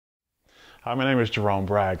Hi, my name is Jerome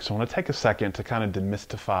Braggs. So I want to take a second to kind of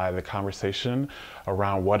demystify the conversation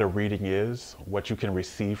around what a reading is, what you can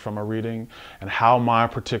receive from a reading, and how my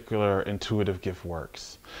particular intuitive gift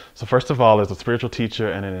works. So first of all, as a spiritual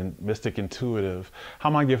teacher and a mystic intuitive, how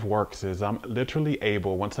my gift works is I'm literally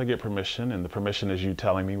able, once I get permission, and the permission is you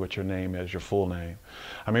telling me what your name is, your full name,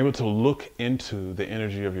 I'm able to look into the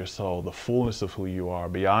energy of your soul, the fullness of who you are,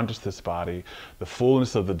 beyond just this body, the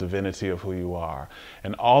fullness of the divinity of who you are,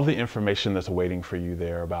 and all the information that's waiting for you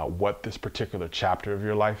there about what this particular chapter of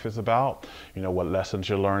your life is about, what lessons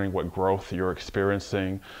you're learning, what growth you're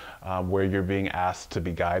experiencing, where you're being asked to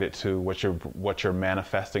be guided to, what you're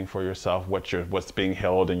manifesting for yourself, what's being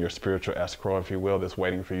held in your spiritual escrow, if you will, that's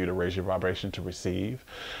waiting for you to raise your vibration to receive,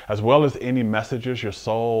 as well as any messages your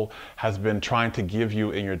soul has been trying to give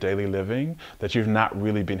you in your daily living that you've not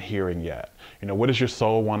really been hearing yet. What does your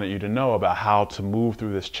soul wanted you to know about how to move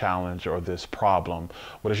through this challenge or this problem?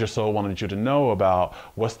 What does your soul wanted you to know about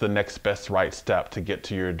what's the next best right step to get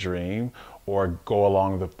to your dream or go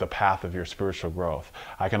along the path of your spiritual growth?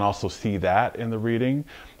 I can also see that in the reading,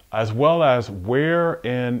 as well as where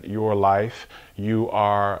in your life you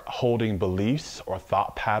are holding beliefs or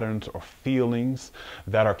thought patterns or feelings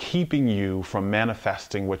that are keeping you from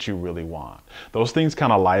manifesting what you really want. Those things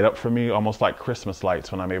kind of light up for me, almost like Christmas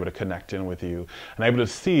lights, when I'm able to connect in with you and able to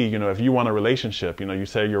see, if you want a relationship, you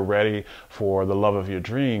say you're ready for the love of your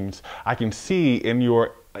dreams. I can see in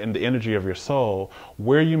the energy of your soul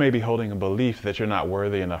where you may be holding a belief that you're not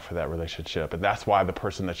worthy enough for that relationship, and that's why the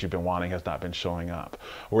person that you've been wanting has not been showing up.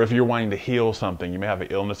 Or if you're wanting to heal something, you may have an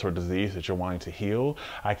illness or disease that you're wanting to heal.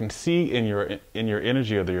 I can see in your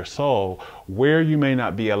energy of your soul where you may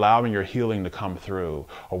not be allowing your healing to come through,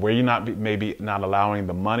 or where you maybe not allowing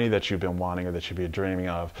the money that you've been wanting or that you've been dreaming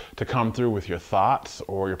of to come through with your thoughts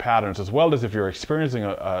or your patterns, as well as if you're experiencing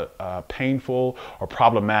a painful or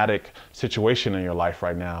problematic situation in your life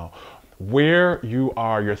right now, where you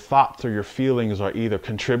are, your thoughts or your feelings are either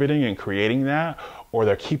contributing and creating that, or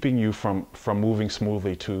they're keeping you from moving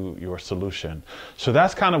smoothly to your solution. So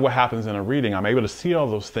that's kind of what happens in a reading. I'm able to see all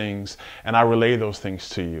those things and I relay those things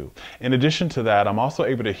to you. In addition to that, I'm also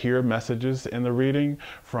able to hear messages in the reading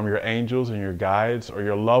from your angels and your guides or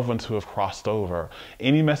your loved ones who have crossed over.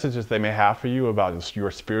 Any messages they may have for you about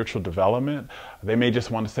your spiritual development, they may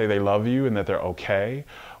just want to say they love you and that they're okay,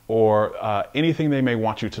 or anything they may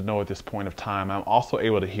want you to know at this point of time. I'm also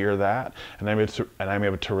able to hear that, and I'm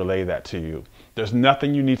able to relay that to you. There's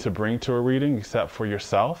nothing you need to bring to a reading except for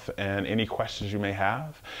yourself and any questions you may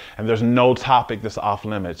have. And there's no topic that's off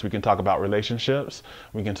limits. We can talk about relationships.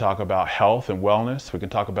 We can talk about health and wellness. We can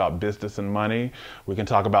talk about business and money. We can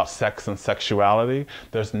talk about sex and sexuality.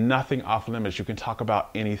 There's nothing off limits. You can talk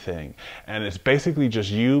about anything. And it's basically just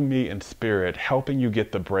you, me, and spirit helping you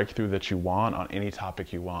get the breakthrough that you want on any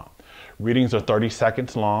topic you want. Readings are 30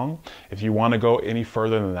 seconds long. If you want to go any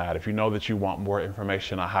further than that, if you know that you want more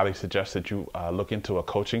information, I highly suggest that you look into a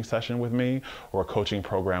coaching session with me or a coaching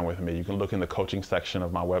program with me. You can look in the coaching section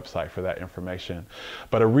of my website for that information.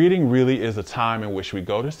 But a reading really is a time in which we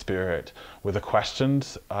go to spirit with the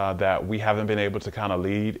questions that we haven't been able to kind of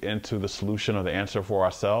lead into the solution or the answer for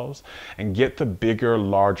ourselves, and get the bigger,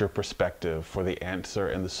 larger perspective for the answer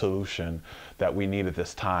and the solution that we need at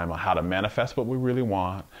this time on how to manifest what we really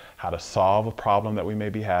want, how to solve a problem that we may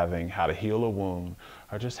be having, how to heal a wound,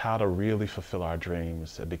 or just how to really fulfill our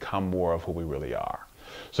dreams and become more of who we really are.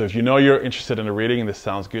 So if you're interested in a reading and this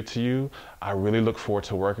sounds good to you, I really look forward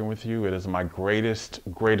to working with you. It is my greatest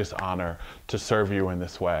honor to serve you in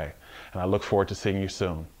this way. And I look forward to seeing you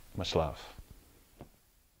soon. Much love.